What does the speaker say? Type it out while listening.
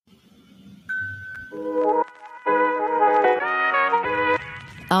All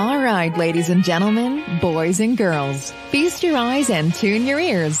right, ladies and gentlemen, boys and girls, feast your eyes and tune your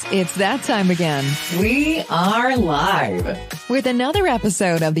ears. It's that time again. We are live with another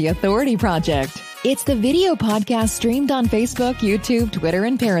episode of The Authority Project. It's the video podcast streamed on Facebook, YouTube, Twitter,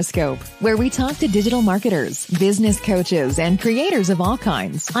 and Periscope, where we talk to digital marketers, business coaches, and creators of all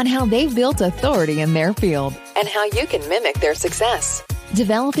kinds on how they've built authority in their field and how you can mimic their success.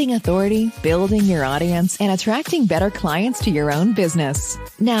 Developing authority, building your audience, and attracting better clients to your own business.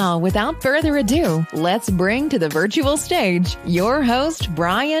 Now, without further ado, let's bring to the virtual stage your host,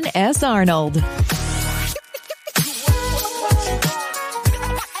 Brian S. Arnold.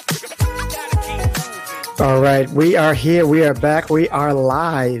 All right, we are here. We are back. We are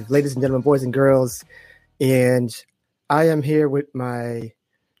live, ladies and gentlemen, boys and girls. And I am here with my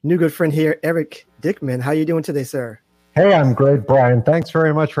new good friend here, Eric Dickmann. How are you doing today, sir? Hey, I'm great, Brian. Thanks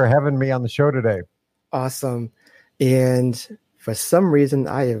very much for having me on the show today. Awesome. And for some reason,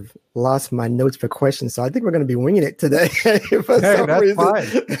 I have lost my notes for questions, so I think we're going to be winging it today. For some that's reason.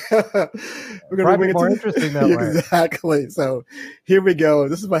 Fine. We're going to be more interesting that way. Exactly. So here we go.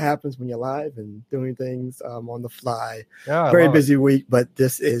 This is what happens when you're live and doing things on the fly. Yeah, very busy week, but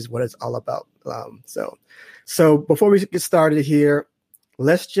this is what it's all about. So before we get started here,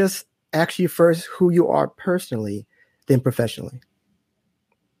 let's just ask you first who you are personally, then professionally.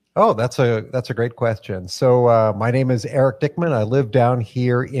 Oh, that's a great question. So my name is Eric Dickmann. I live down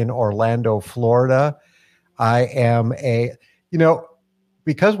here in Orlando, Florida. I am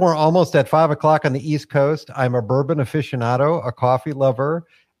because we're almost at 5:00 on the East Coast, I'm a bourbon aficionado, a coffee lover,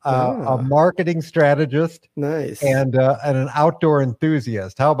 a marketing strategist, nice, and an outdoor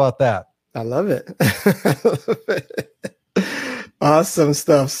enthusiast. How about that? I love it. Awesome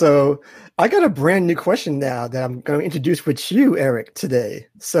stuff. So I got a brand new question now that I'm going to introduce with you, Eric, today.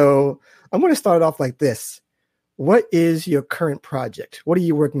 So I'm going to start off like this. What is your current project? What are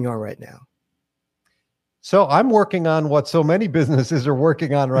you working on right now? So I'm working on what so many businesses are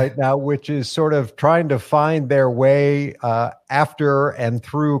working on right now, which is sort of trying to find their way after and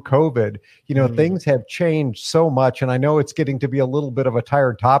through COVID. Things have changed so much, and I know it's getting to be a little bit of a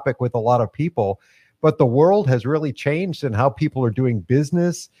tired topic with a lot of people, but the world has really changed in how people are doing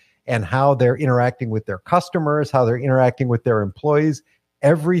business and how they're interacting with their customers, how they're interacting with their employees.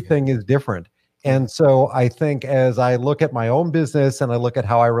 Everything is different. And so I think as I look at my own business and I look at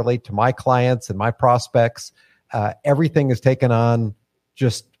how I relate to my clients and my prospects, everything has taken on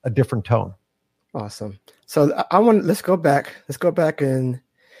just a different tone. Awesome. So let's go back. And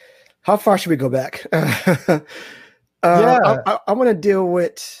how far should we go back? I want to deal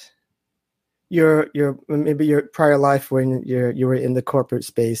with your maybe your prior life when you were in the corporate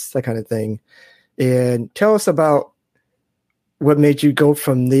space, that kind of thing. And tell us about what made you go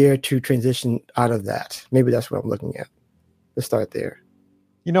from there to transition out of that. Maybe that's what I'm looking at. Let's start there.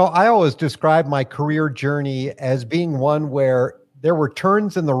 I always describe my career journey as being one where there were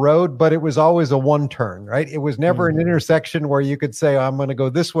turns in the road, but it was always a one turn, right? It was never an intersection where you could say, I'm going to go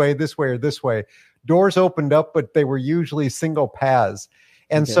this way, or this way. Doors opened up, but they were usually single paths.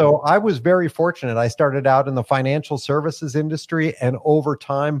 And so I was very fortunate. I started out in the financial services industry and over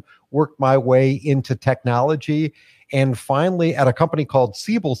time worked my way into technology. And finally, at a company called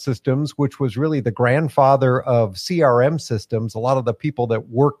Siebel Systems, which was really the grandfather of CRM systems. A lot of the people that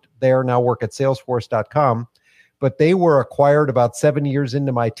worked there now work at Salesforce.com. But they were acquired about 7 years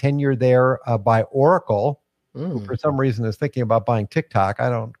into my tenure there by Oracle, who for some reason is thinking about buying TikTok. I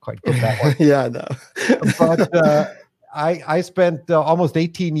don't quite get that one. Yeah, no. But I spent almost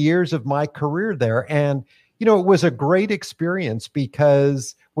 18 years of my career there. And, it was a great experience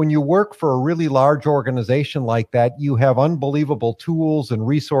because when you work for a really large organization like that, you have unbelievable tools and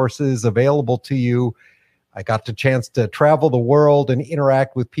resources available to you. I got the chance to travel the world and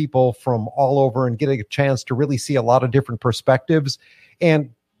interact with people from all over and get a chance to really see a lot of different perspectives,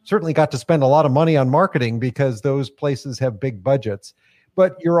 and certainly got to spend a lot of money on marketing because those places have big budgets.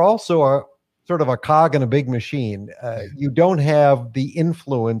 But you're also a sort of a cog in a big machine. You don't have the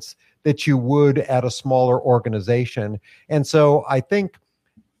influence that you would at a smaller organization. And so I think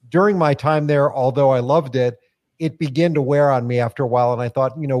during my time there, although I loved it, it began to wear on me after a while. And I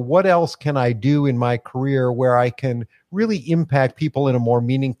thought, what else can I do in my career where I can really impact people in a more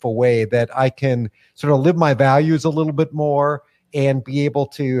meaningful way, that I can sort of live my values a little bit more and be able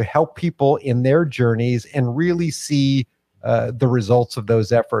to help people in their journeys and really see the results of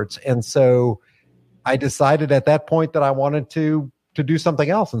those efforts. And so I decided at that point that I wanted to do something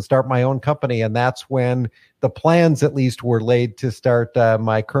else and start my own company. And that's when the plans at least were laid to start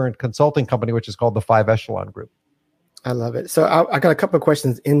my current consulting company, which is called the 5 Echelon Group. I love it. So I got a couple of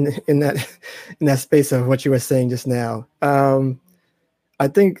questions in that space of what you were saying just now. I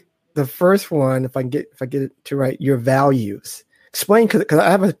think the first one, if I get it to right, your values. Explain, because I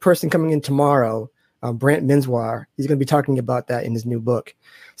have a person coming in tomorrow, Brant Menswar. He's going to be talking about that in his new book.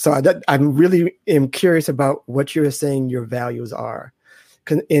 So I'm really am curious about what you're saying your values are,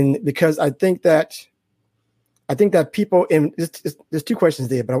 because I think that people there's two questions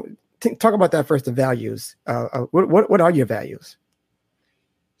there, but talk about that first. The values. What are your values?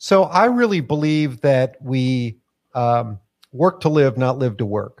 So I really believe that we work to live, not live to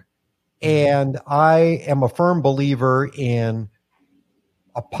work. And I am a firm believer in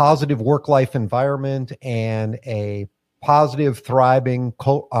a positive work-life environment and a positive, thriving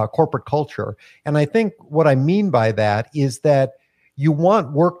corporate culture. And I think what I mean by that is that you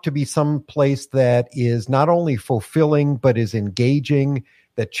want work to be some place that is not only fulfilling, but is engaging,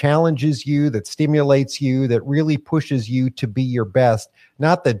 that challenges you, that stimulates you, that really pushes you to be your best,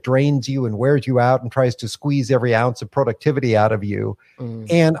 not that drains you and wears you out and tries to squeeze every ounce of productivity out of you.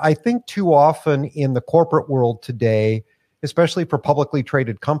 And I think too often in the corporate world today, especially for publicly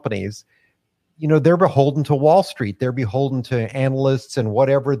traded companies, they're beholden to Wall Street. They're beholden to analysts and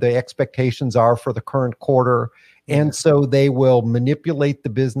whatever the expectations are for the current quarter. And so they will manipulate the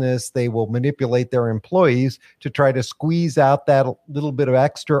business. They will manipulate their employees to try to squeeze out that little bit of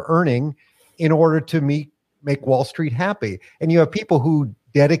extra earning in order to make Wall Street happy. And you have people who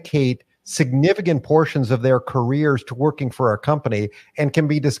dedicate significant portions of their careers to working for a company and can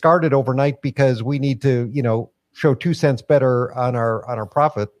be discarded overnight because we need to, show 2 cents better on our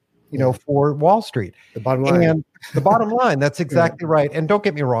profit, for Wall Street. The bottom line. And the bottom line, that's exactly right. And don't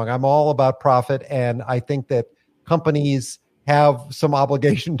get me wrong, I'm all about profit. And I think that companies have some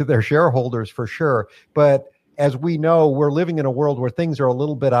obligation to their shareholders for sure. But as we know, we're living in a world where things are a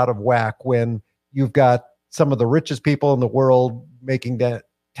little bit out of whack when you've got some of the richest people in the world making that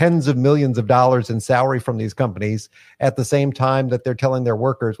tens of millions of dollars in salary from these companies at the same time that they're telling their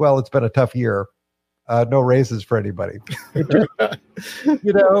workers, well, it's been a tough year. No raises for anybody. And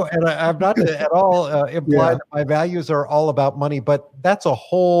I'm not at all implied that my values are all about money, but that's a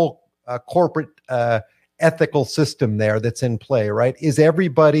whole corporate ethical system there that's in play, right? Is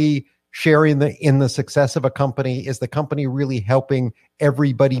everybody sharing in the success of a company? Is the company really helping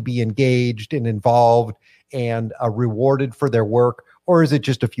everybody be engaged and involved and rewarded for their work? Or is it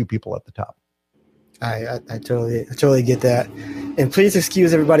just a few people at the top? I totally get that. And please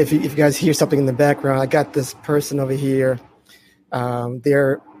excuse everybody if you guys hear something in the background. I got this person over here.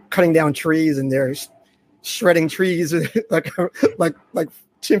 They're cutting down trees and they're shredding trees like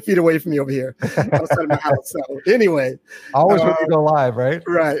 10 feet away from me over here outside of my house. So anyway. Always when you go live, right?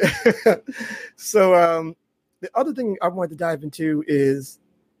 Right. So the other thing I wanted to dive into is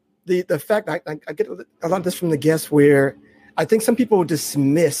the fact I get a lot of this from the guests where I think some people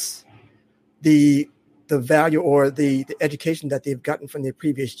dismiss the value or the education that they've gotten from their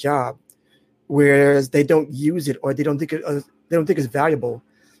previous job, whereas they don't use it or they don't think it's valuable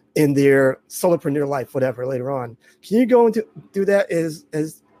in their solopreneur life, whatever, later on. Can you go into do that as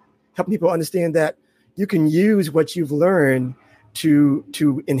help people understand that you can use what you've learned to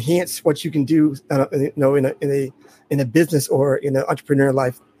enhance what you can do, in a business or in an entrepreneur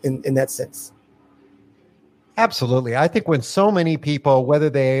life in that sense? Absolutely. I think when so many people, whether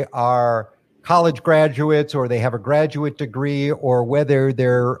they are college graduates or they have a graduate degree or whether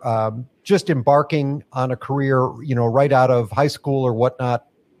they're just embarking on a career, right out of high school or whatnot,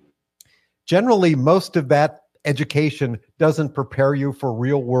 generally most of that education doesn't prepare you for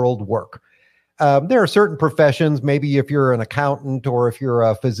real world work. There are certain professions, maybe if you're an accountant or if you're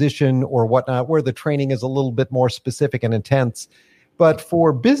a physician or whatnot, where the training is a little bit more specific and intense. But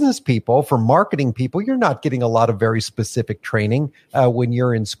for business people, for marketing people, you're not getting a lot of very specific training when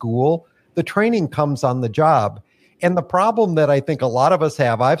you're in school. The training comes on the job. And the problem that I think a lot of us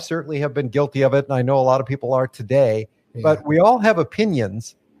have, I've certainly have been guilty of it, and I know a lot of people are today, but we all have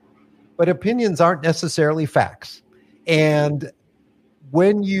opinions, but opinions aren't necessarily facts. And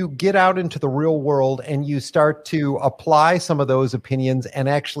when you get out into the real world and you start to apply some of those opinions and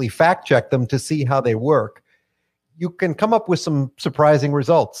actually fact check them to see how they work, you can come up with some surprising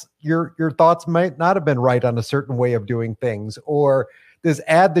results. Your thoughts might not have been right on a certain way of doing things, or this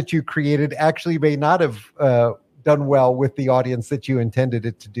ad that you created actually may not have done well with the audience that you intended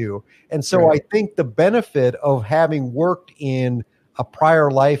it to do. And so I think the benefit of having worked in a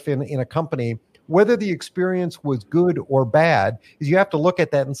prior life in a company, whether the experience was good or bad, is you have to look at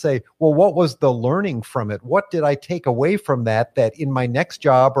that and say, well, what was the learning from it? What did I take away from that in my next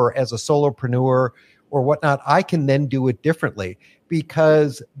job or as a solopreneur or whatnot, I can then do it differently?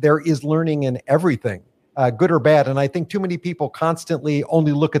 Because there is learning in everything. good or bad. And I think too many people constantly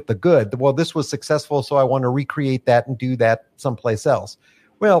only look at the good. Well, this was successful, so I want to recreate that and do that someplace else.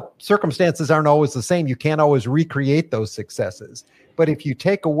 Well, circumstances aren't always the same. You can't always recreate those successes. But if you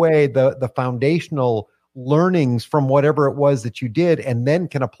take away the foundational learnings from whatever it was that you did and then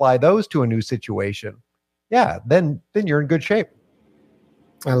can apply those to a new situation, yeah, then you're in good shape.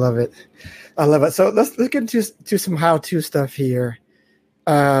 I love it. So let's get into some how-to stuff here.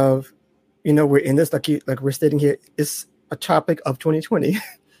 We're in this, like we're stating here, it's a topic of 2020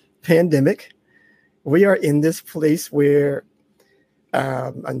 pandemic. We are in this place where,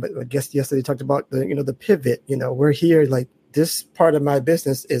 I guess yesterday talked about the pivot. We're here, like this part of my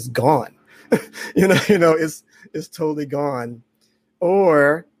business is gone. It's totally gone.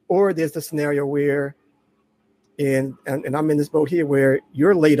 Or there's the scenario where, and I'm in this boat here where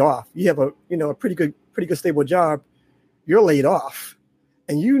you're laid off. You have a pretty good stable job. You're laid off,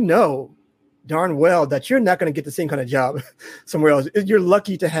 and darn well that you're not going to get the same kind of job somewhere else. You're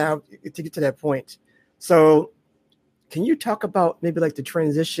lucky to get to that point. So can you talk about maybe like the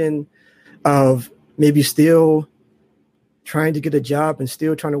transition of maybe still trying to get a job and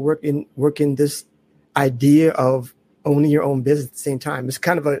still trying to work in this idea of owning your own business at the same time? It's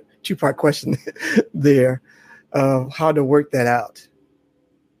kind of a two-part question there of how to work that out.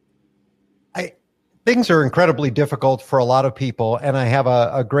 Things are incredibly difficult for a lot of people, and I have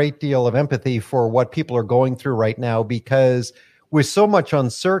a great deal of empathy for what people are going through right now, because with so much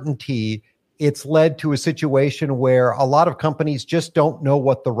uncertainty, it's led to a situation where a lot of companies just don't know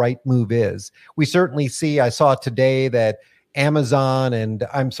what the right move is. We certainly I saw today that Amazon and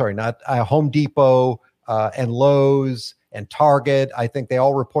Home Depot and Lowe's and Target, I think they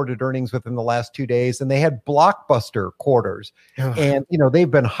all reported earnings within the last 2 days, and they had blockbuster quarters. Oh. And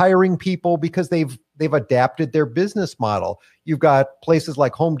they've been hiring people because they've adapted their business model. You've got places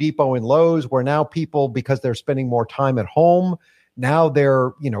like Home Depot and Lowe's where now people, because they're spending more time at home, now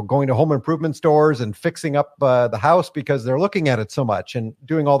they're going to home improvement stores and fixing up the house because they're looking at it so much and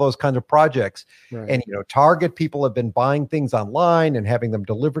doing all those kinds of projects. Right. And Target, people have been buying things online and having them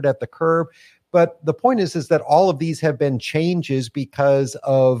delivered at the curb. But the point is that all of these have been changes because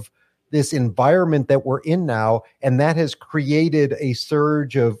of this environment that we're in now, and that has created a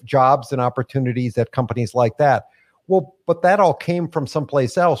surge of jobs and opportunities at companies like that. Well, but that all came from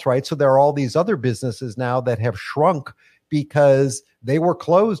someplace else, right? So there are all these other businesses now that have shrunk because they were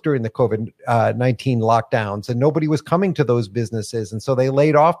closed during the COVID-19 lockdowns and nobody was coming to those businesses. And so they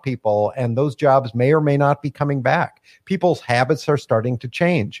laid off people, and those jobs may or may not be coming back. People's habits are starting to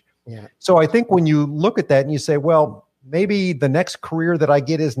change. Yeah. So I think when you look at that and you say, well, maybe the next career that I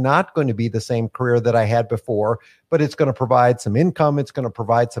get is not going to be the same career that I had before, but it's going to provide some income. It's going to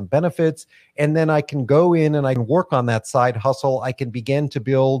provide some benefits. And then I can go in and I can work on that side hustle. I can begin to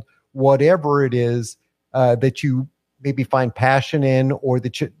build whatever it is that you maybe find passion in or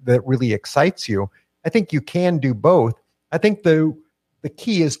that really excites you. I think you can do both. I think the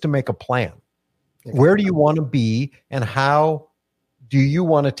key is to make a plan. Okay. Where do you want to be, and how do you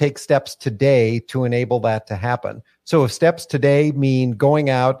want to take steps today to enable that to happen? So if steps today mean going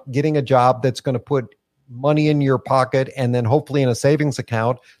out, getting a job that's going to put money in your pocket and then hopefully in a savings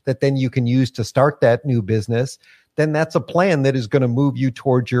account that then you can use to start that new business, then that's a plan that is going to move you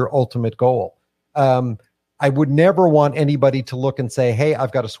towards your ultimate goal. I would never want anybody to look and say, hey,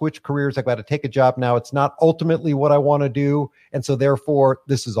 I've got to switch careers. I've got to take a job now. It's not ultimately what I want to do. And so therefore,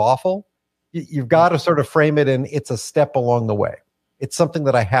 this is awful. You've got to sort of frame it in, it's a step along the way. It's something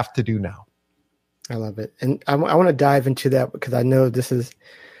that I have to do now. I love it. And I want to dive into that because I know this is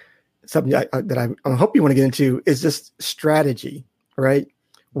something that I hope you want to get into is just strategy, right?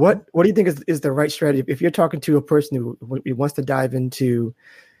 What do you think is the right strategy? If you're talking to a person who wants to dive into,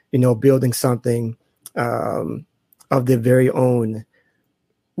 building something of their very own,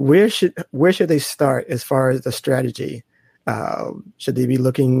 where should they start as far as the strategy? Should they be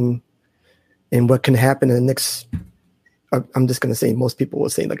looking in what can happen in the next, I'm just going to say most people will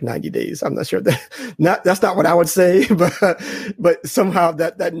say like 90 days. I'm not sure that's not what I would say, but somehow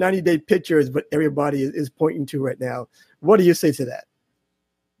that 90-day picture is what everybody is pointing to right now. What do you say to that?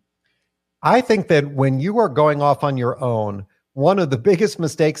 I think that when you are going off on your own, one of the biggest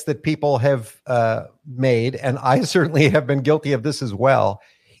mistakes that people have made, and I certainly have been guilty of this as well,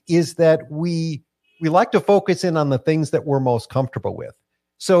 is that we like to focus in on the things that we're most comfortable with.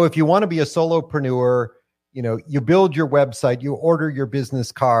 So if you want to be a solopreneur, you build your website, you order your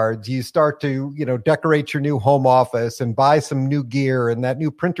business cards, you start to, decorate your new home office and buy some new gear and that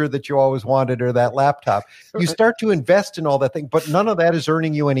new printer that you always wanted or that laptop. You start to invest in all that thing, but none of that is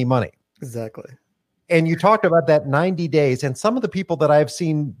earning you any money. Exactly. And you talked about that 90 days. And some of the people that I've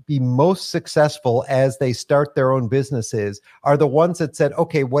seen be most successful as they start their own businesses are the ones that said,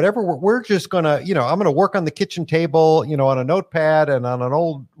 okay, whatever, we're just going to, I'm going to work on the kitchen table, on a notepad and on an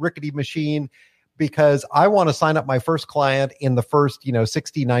old rickety machine, because I want to sign up my first client in the first,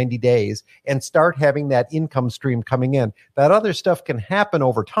 60, 90 days and start having that income stream coming in. That other stuff can happen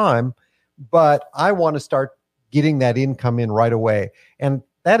over time, but I want to start getting that income in right away. And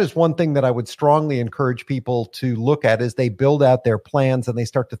that is one thing that I would strongly encourage people to look at as they build out their plans and they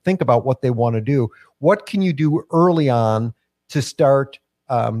start to think about what they want to do. What can you do early on to start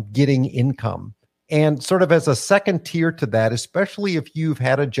getting income? And sort of as a second tier to that, especially if you've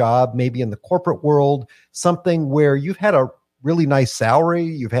had a job, maybe in the corporate world, something where you've had a really nice salary,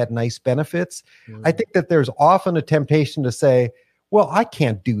 you've had nice benefits. I think that there's often a temptation to say, well, I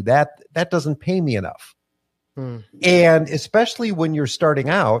can't do that. That doesn't pay me enough. And especially when you're starting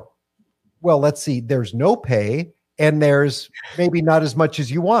out, well, let's see, there's no pay and there's maybe not as much as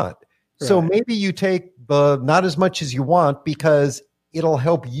you want. Right. So maybe you take the not as much as you want because it'll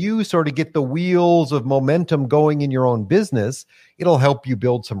help you sort of get the wheels of momentum going in your own business. It'll help you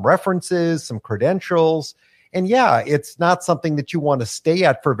build some references, some credentials. And yeah, it's not something that you want to stay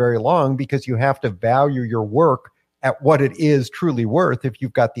at for very long because you have to value your work at what it is truly worth if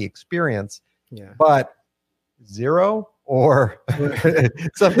you've got the experience. Yeah. But zero or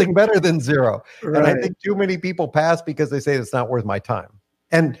something better than zero. Right. And I think too many people pass because they say it's not worth my time.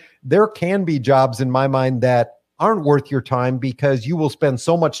 And there can be jobs in my mind that aren't worth your time because you will spend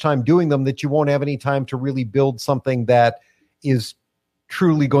so much time doing them that you won't have any time to really build something that is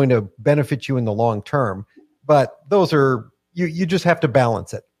truly going to benefit you in the long term. But those are, you just have to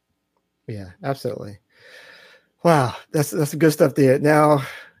balance it. Yeah, absolutely. Wow. That's good stuff there. Now,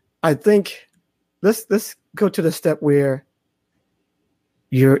 I think let's go to the step where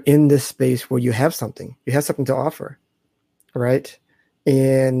you're in this space where you have something to offer, right?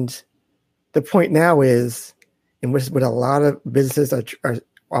 And the point now is, and what a lot of businesses are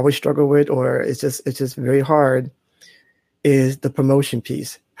always struggle with, or it's just very hard, is the promotion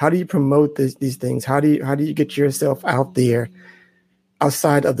piece. How do you promote these things? How do you get yourself out there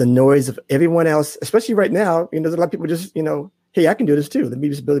outside of the noise of everyone else, especially right now? There's a lot of people just, hey, I can do this too. Let me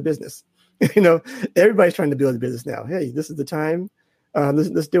just build a business. Everybody's trying to build a business now. Hey, this is the time.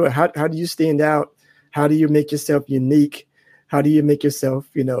 Let's do it. How do you stand out? How do you make yourself unique? How do you make yourself,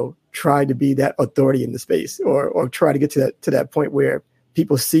 try to be that authority in the space, or try to get to that point where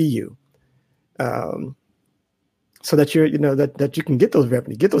people see you, so that you're, that you can get those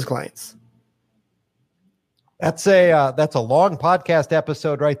revenue, get those clients. That's a long podcast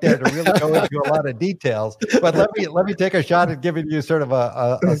episode right there to really go into a lot of details. But let me take a shot at giving you sort of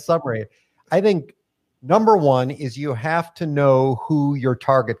a summary. I think number one is you have to know who your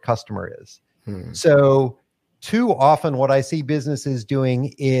target customer is. So too often what I see businesses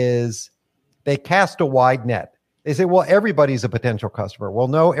doing is they cast a wide net. They say, well, everybody's a potential customer. Well,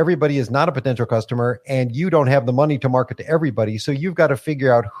 no, everybody is not a potential customer, and you don't have the money to market to everybody. So you've got to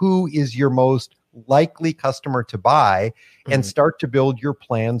figure out who is your most likely customer to buy and start to build your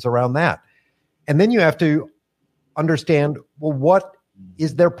plans around that. And then you have to understand, well, what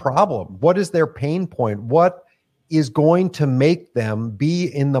is their problem? What is their pain point? What is going to make them be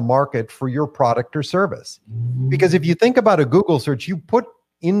in the market for your product or service? Because if you think about a Google search, you put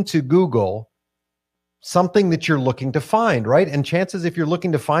into Google something that you're looking to find, right? And chances, if you're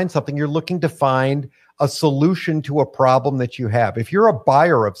looking to find something, you're looking to find a solution to a problem that you have. If you're a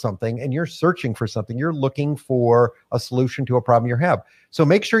buyer of something and you're searching for something, you're looking for a solution to a problem you have. So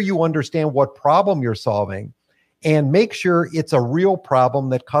make sure you understand what problem you're solving, and make sure it's a real problem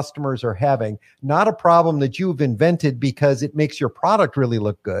that customers are having, not a problem that you've invented because it makes your product really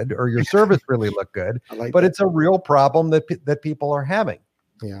look good or your service really look good, but it's a real problem that people are having.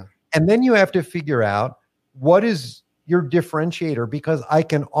 Yeah. And then you have to figure out what is your differentiator, because I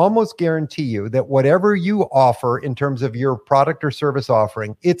can almost guarantee you that whatever you offer in terms of your product or service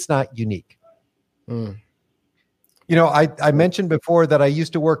offering, it's not unique. I mentioned before that I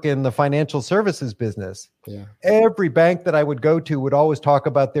used to work in the financial services business. Yeah. Every bank that I would go to would always talk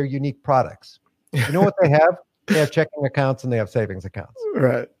about their unique products. You know what they have? They have checking accounts and they have savings accounts.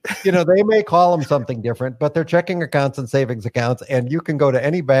 Right. They may call them something different, but they're checking accounts and savings accounts, and you can go to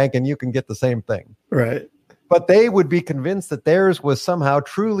any bank and you can get the same thing. Right. But they would be convinced that theirs was somehow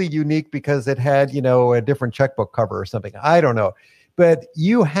truly unique because it had, a different checkbook cover or something. I don't know. But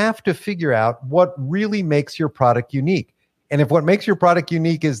you have to figure out what really makes your product unique. And if what makes your product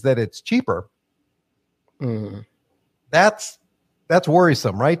unique is that it's cheaper, that's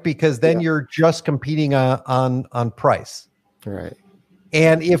worrisome, right? Because then you're just competing on price. Right.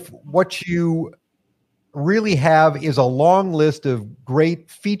 And if what you really have is a long list of great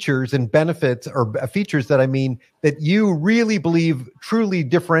features and benefits, or features that I mean, that you really believe truly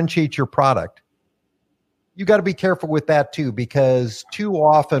differentiate your product. You got to be careful with that too, because too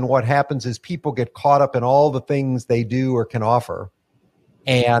often what happens is people get caught up in all the things they do or can offer.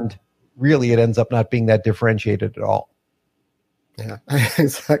 And really it ends up not being that differentiated at all. Yeah,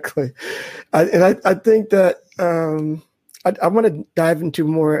 exactly. I think that I want to dive into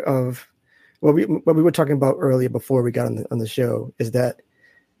more of what we were talking about earlier before we got on the show, is that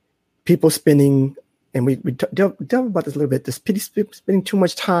people spending, and we delve about this a little bit, this spending too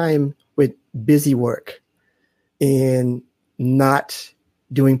much time with busy work and not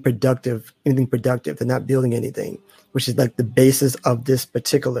doing anything productive. They're not building anything, which is like the basis of this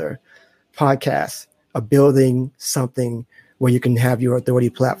particular podcast, of building something where you can have your authority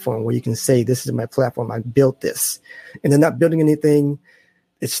platform, where you can say, this is my platform, I built this. And they're not building anything.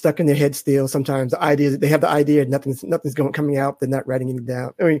 It's stuck in their head still. Sometimes the idea, they have the idea, nothing's coming out. They're not writing anything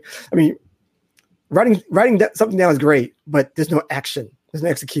down. I mean, writing something down is great, but there's no action. There's no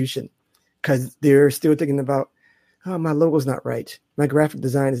execution, because they're still thinking about, oh, my logo's not right. My graphic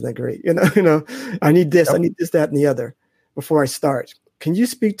design is not great. I need this, I need this, that, and the other before I start. Can you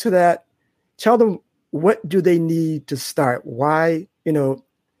speak to that? Tell them, what do they need to start? Why,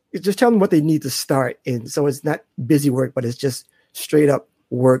 just tell them what they need to start. And so it's not busy work, but it's just straight up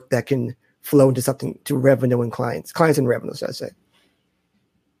work that can flow into something, to revenue and clients and revenue, should I say.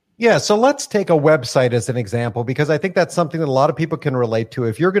 Yeah. So let's take a website as an example, because I think that's something that a lot of people can relate to.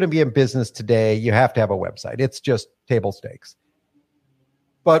 If you're going to be in business today, you have to have a website. It's just table stakes.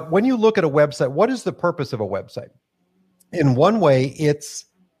 But when you look at a website, what is the purpose of a website? In one way, it's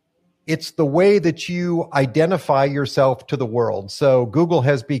the way that you identify yourself to the world. So Google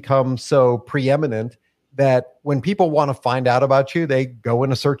has become so preeminent that when people want to find out about you, they go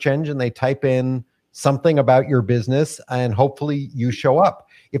in a search engine, they type in something about your business, and hopefully you show up.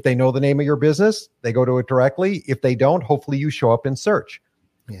 If they know the name of your business, they go to it directly. If they don't, hopefully you show up in search.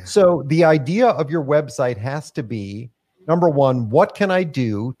 Yeah. So the idea of your website has to be, number one, what can I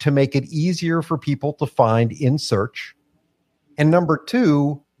do to make it easier for people to find in search? And number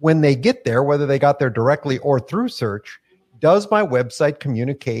two, when they get there, whether they got there directly or through search, does my website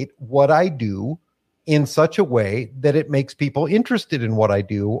communicate what I do in such a way that it makes people interested in what I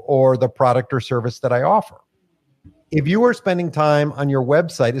do or the product or service that I offer? If you are spending time on your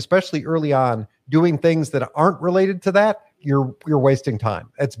website, especially early on, doing things that aren't related to that, you're wasting time.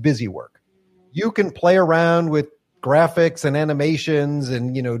 It's busy work. You can play around with graphics and animations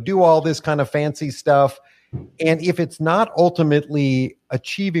and, do all this kind of fancy stuff. And if it's not ultimately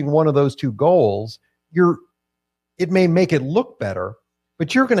achieving one of those two goals, it may make it look better,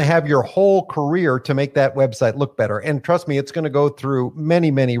 but you're going to have your whole career to make that website look better. And trust me, it's going to go through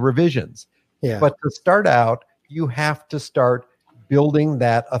many, many revisions. Yeah. But to start out, you have to start building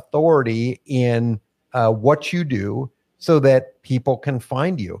that authority in what you do so that people can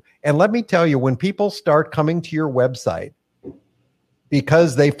find you. And let me tell you, when people start coming to your website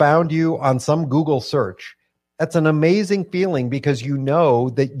because they found you on some Google search, that's an amazing feeling, because you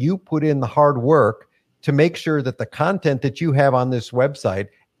know that you put in the hard work to make sure that the content that you have on this website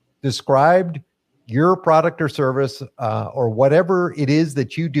described your product or service or whatever it is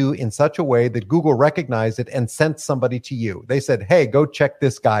that you do in such a way that Google recognized it and sent somebody to you. They said, hey, go check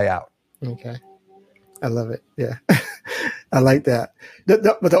this guy out. Okay. I love it. Yeah. I like that. But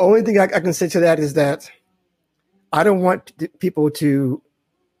the only thing I can say to that is that I don't want people to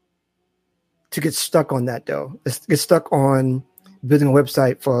get stuck on that, though. Get stuck on building a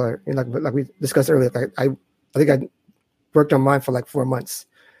website for, like we discussed earlier. I think I worked on mine for like 4 months,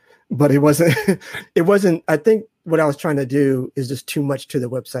 but it wasn't. I think what I was trying to do is just too much to the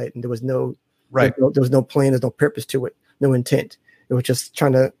website, and there was no right. There was no plan. There's no purpose to it. No intent. It was just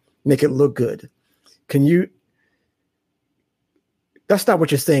trying to make it look good. That's not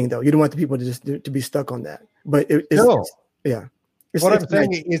what you're saying, though. You don't want the people to be stuck on that. But yeah. What I'm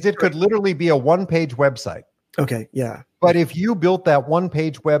saying is it could literally be a one-page website. Okay, yeah. But if you built that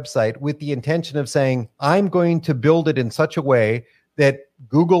one-page website with the intention of saying, I'm going to build it in such a way that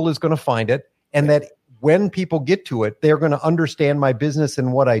Google is going to find it, and that when people get to it, they're going to understand my business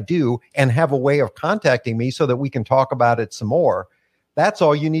and what I do and have a way of contacting me so that we can talk about it some more, that's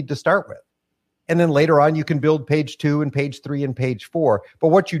all you need to start with. And then later on, you can build page 2 and page 3 and page 4. But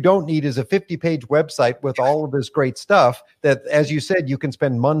what you don't need is a 50-page website with all of this great stuff that, as you said, you can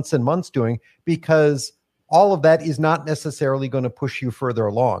spend months and months doing, because all of that is not necessarily going to push you further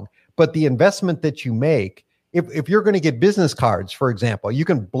along. But the investment that you make, if you're going to get business cards, for example, you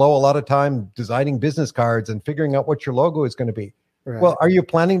can blow a lot of time designing business cards and figuring out what your logo is going to be. Right. Well, are you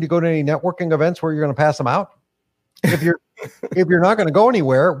planning to go to any networking events where you're going to pass them out? If you're not going to go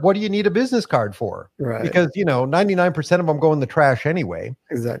anywhere, what do you need a business card for? Right. Because 99% of them go in the trash anyway.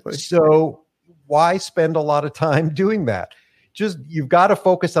 Exactly. So why spend a lot of time doing that? Just you've got to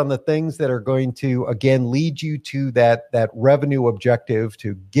focus on the things that are going to again lead you to that revenue objective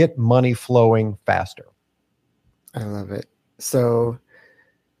to get money flowing faster. I love it. So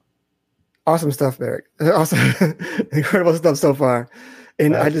awesome stuff, Eric. Awesome, incredible stuff so far.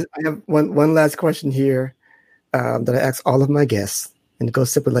 And I have one last question here. That I ask all of my guests, and it goes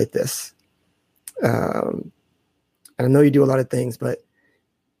simply like this. And I know you do a lot of things, but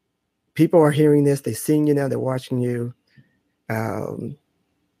people are hearing this. They're seeing you now. They're watching you.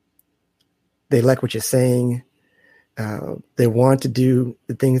 They like what you're saying. They want to do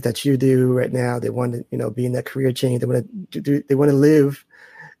the things that you do right now. They want to, be in that career change. They want to do. They want to live,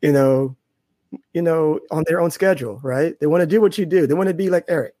 on their own schedule, right? They want to do what you do. They want to be like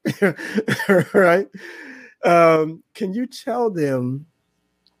Eric, right? Can you tell them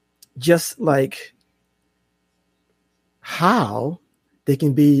just like how they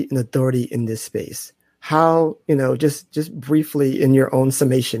can be an authority in this space? How, just briefly in your own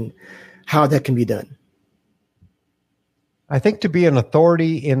summation, how that can be done? I think to be an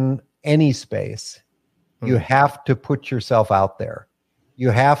authority in any space, you have to put yourself out there. You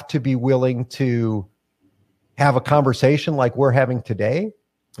have to be willing to have a conversation like we're having today.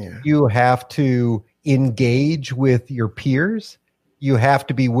 Yeah. You have to engage with your peers. You have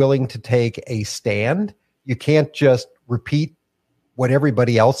to be willing to take a stand. You can't just repeat what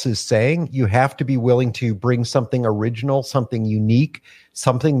everybody else is saying. You have to be willing to bring something original, something unique,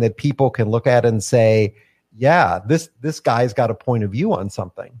 something that people can look at and say, yeah, this guy's got a point of view on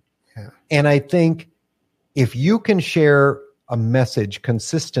something. Yeah. And I think if you can share a message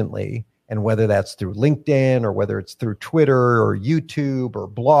consistently, and whether that's through LinkedIn or whether it's through Twitter or YouTube or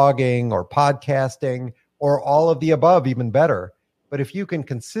blogging or podcasting or all of the above, even better. But if you can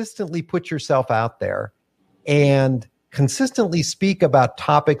consistently put yourself out there and consistently speak about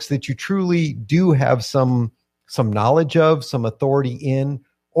topics that you truly do have some knowledge of, some authority in,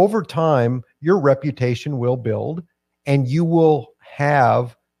 over time, your reputation will build and you will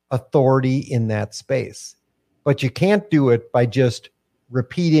have authority in that space. But you can't do it by just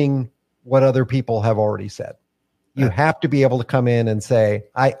repeating what other people have already said. You have to be able to come in and say,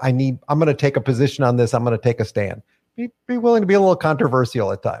 I'm going to take a position on this. I'm going to take a stand. Be willing to be a little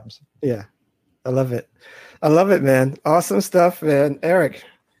controversial at times. Yeah. I love it. I love it, man. Awesome stuff, man. Eric,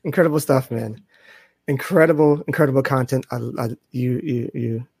 incredible stuff, man. Incredible content.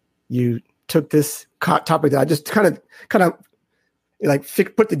 You took this topic that I just kind of like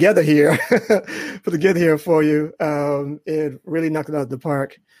put together here for you. It really knocked it out of the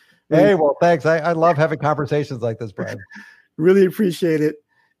park. Hey, well, thanks. I love having conversations like this, Brian. Really appreciate it.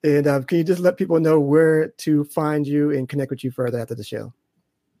 And can you just let people know where to find you and connect with you further after the show?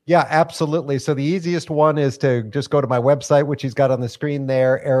 Yeah, absolutely. So the easiest one is to just go to my website, which he's got on the screen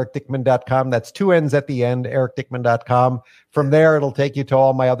there, ericdickmann.com. That's 2 N's at the end, ericdickmann.com. From there, it'll take you to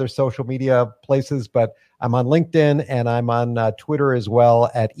all my other social media places, but I'm on LinkedIn and I'm on Twitter as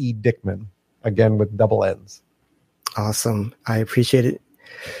well at @eDickmann, again with double N's. Awesome. I appreciate it.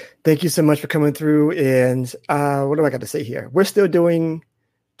 Thank you so much for coming through. And what do I got to say here? We're still doing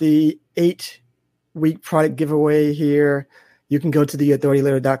the 8-week product giveaway here. You can go to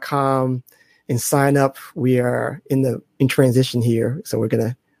theauthorityleader.com and sign up. We are in transition here. So we're going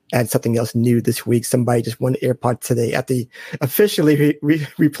to add something else new this week. Somebody just won an AirPod today at the officially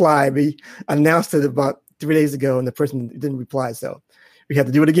reply. We announced it about 3 days ago and the person didn't reply. So we had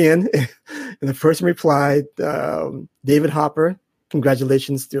to do it again. And the person replied, David Hopper.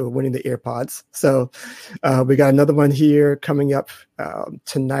 Congratulations to winning the AirPods. So we got another one here coming up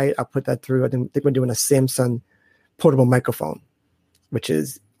tonight. I'll put that through. I think we're doing a Samsung portable microphone, which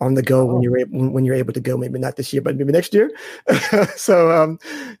is on the go when you're able to go. Maybe not this year, but maybe next year. So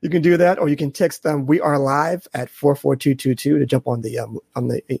you can do that, or you can text "We Are Live" at 44222 to jump on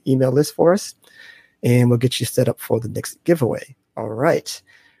the email list for us, and we'll get you set up for the next giveaway. All right.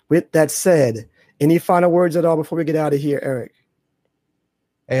 With that said, any final words at all before we get out of here, Eric?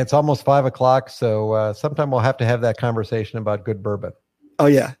 Hey, it's almost 5:00, so sometime we'll have to have that conversation about good bourbon. Oh,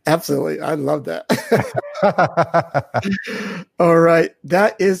 yeah, absolutely. I love that. All right.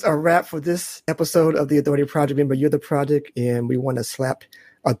 That is a wrap for this episode of the Authority Project. Remember, you're the project, and we want to slap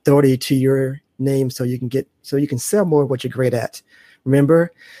authority to your name so you can sell more of what you're great at.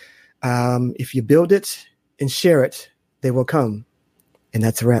 Remember, if you build it and share it, they will come. And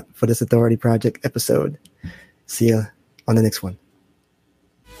that's a wrap for this Authority Project episode. See you on the next one.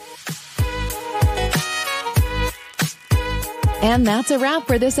 And that's a wrap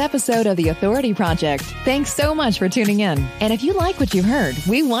for this episode of The Authority Project. Thanks so much for tuning in. And if you like what you heard,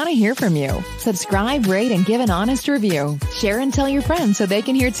 we want to hear from you. Subscribe, rate, and give an honest review. Share and tell your friends so they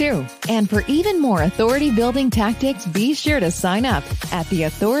can hear too. And for even more authority building tactics, be sure to sign up at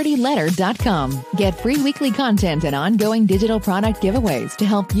theauthorityletter.com. Get free weekly content and ongoing digital product giveaways to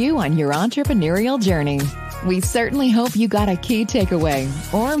help you on your entrepreneurial journey. We certainly hope you got a key takeaway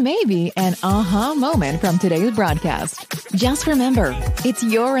or maybe an aha moment from today's broadcast. Just remember, it's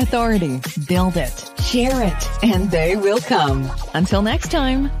your authority. Build it, share it, and they will come. Until next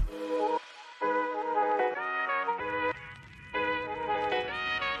time.